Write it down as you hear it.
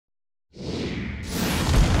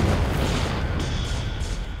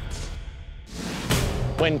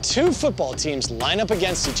When two football teams line up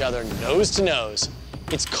against each other nose to nose,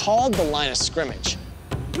 it's called the line of scrimmage.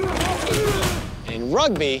 And in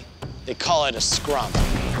rugby, they call it a scrum.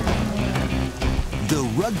 The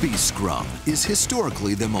rugby scrum is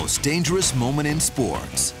historically the most dangerous moment in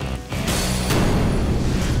sports.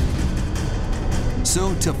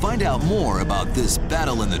 So to find out more about this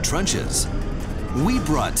battle in the trenches, we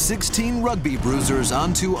brought 16 rugby bruisers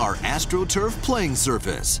onto our AstroTurf playing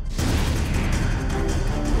surface.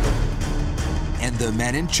 And the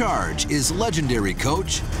man in charge is legendary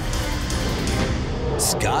coach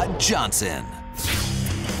Scott Johnson.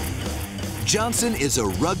 Johnson is a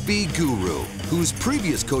rugby guru whose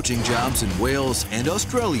previous coaching jobs in Wales and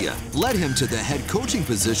Australia led him to the head coaching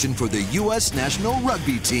position for the US national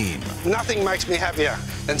rugby team. Nothing makes me happier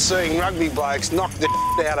than seeing rugby blokes knock the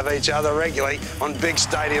out of each other regularly on big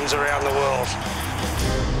stadiums around the world.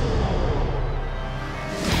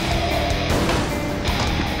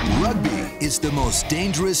 Rugby is the most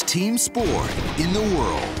dangerous team sport in the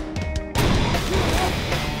world.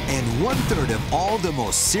 And 1/3 of all the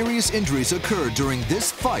most serious injuries occur during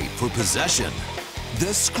this fight for possession,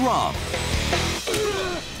 the scrum.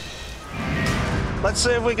 Let's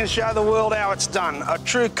see if we can show the world how it's done. A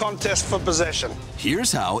true contest for possession.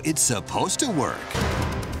 Here's how it's supposed to work.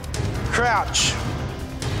 Crouch.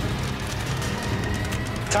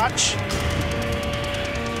 Touch.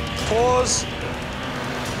 Pause.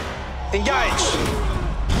 Engage.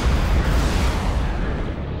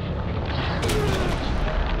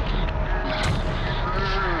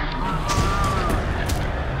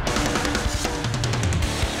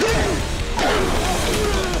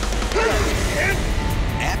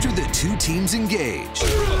 After the two teams engage,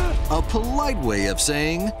 a polite way of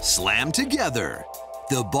saying slam together,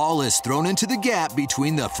 the ball is thrown into the gap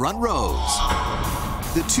between the front rows.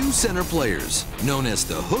 The two center players, known as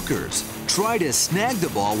the hookers, try to snag the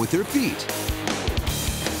ball with their feet,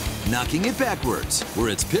 knocking it backwards where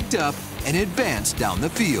it's picked up and advanced down the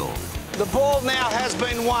field. The ball now has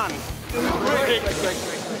been won.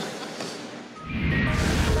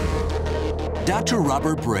 Dr.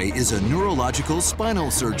 Robert Bray is a neurological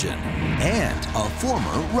spinal surgeon and a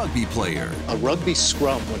former rugby player. A rugby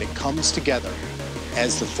scrum, when it comes together,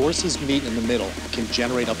 as the forces meet in the middle, can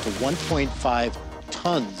generate up to 1.5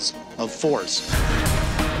 tons of force.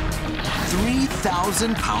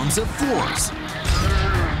 3,000 pounds of force.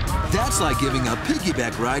 That's like giving a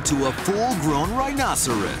piggyback ride to a full-grown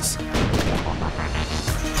rhinoceros.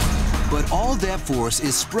 But all that force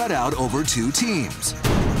is spread out over two teams.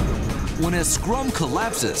 When a scrum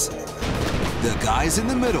collapses, the guys in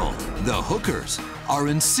the middle, the hookers, are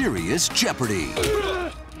in serious jeopardy.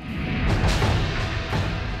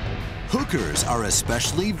 Hookers are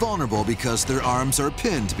especially vulnerable because their arms are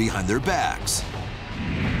pinned behind their backs.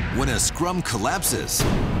 When a scrum collapses,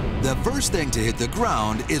 the first thing to hit the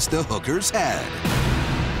ground is the hooker's head.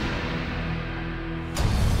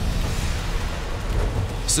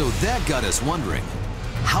 So that got us wondering,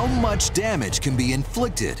 how much damage can be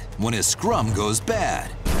inflicted when a scrum goes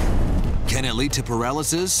bad? Can it lead to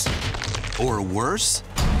paralysis? Or worse?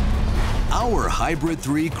 Our Hybrid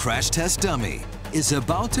 3 crash test dummy is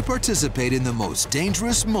about to participate in the most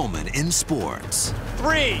dangerous moment in sports.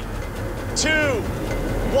 3, 2,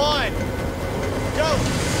 1, go!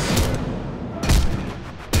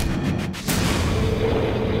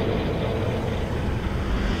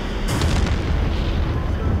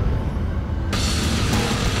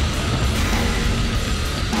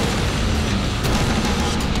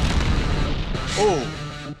 Oh,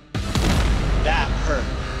 that hurt.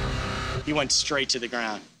 He went straight to the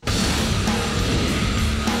ground.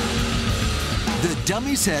 The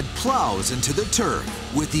dummy's head plows into the turf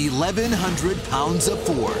with 1,100 pounds of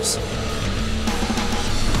force.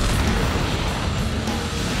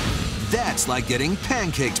 That's like getting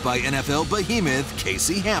pancaked by NFL behemoth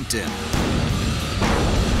Casey Hampton.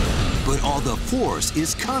 But all the force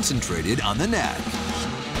is concentrated on the neck.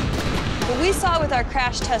 What we saw with our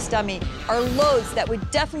crash test dummy are loads that would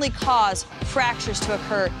definitely cause fractures to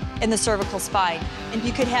occur in the cervical spine. And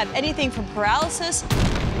you could have anything from paralysis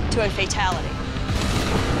to a fatality.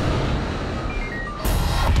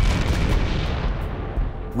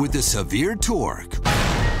 With the severe torque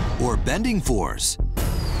or bending force,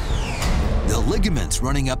 the ligaments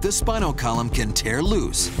running up the spinal column can tear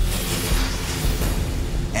loose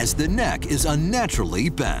as the neck is unnaturally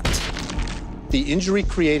bent. The injury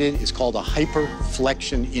created is called a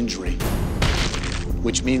hyperflexion injury,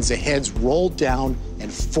 which means the head's rolled down and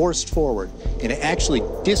forced forward, and it actually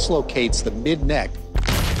dislocates the mid-neck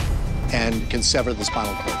and can sever the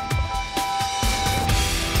spinal cord.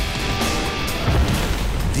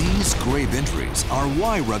 These grave injuries are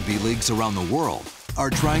why rugby leagues around the world are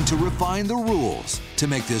trying to refine the rules to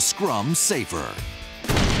make this scrum safer.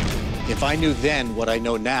 If I knew then what I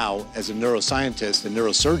know now as a neuroscientist and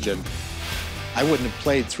neurosurgeon, I wouldn't have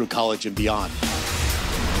played through college and beyond.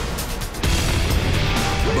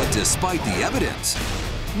 But despite the evidence,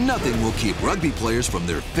 nothing will keep rugby players from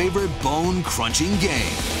their favorite bone-crunching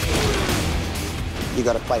game. You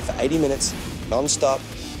got to play for 80 minutes, non-stop,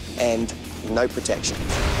 and no protection.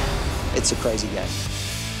 It's a crazy game.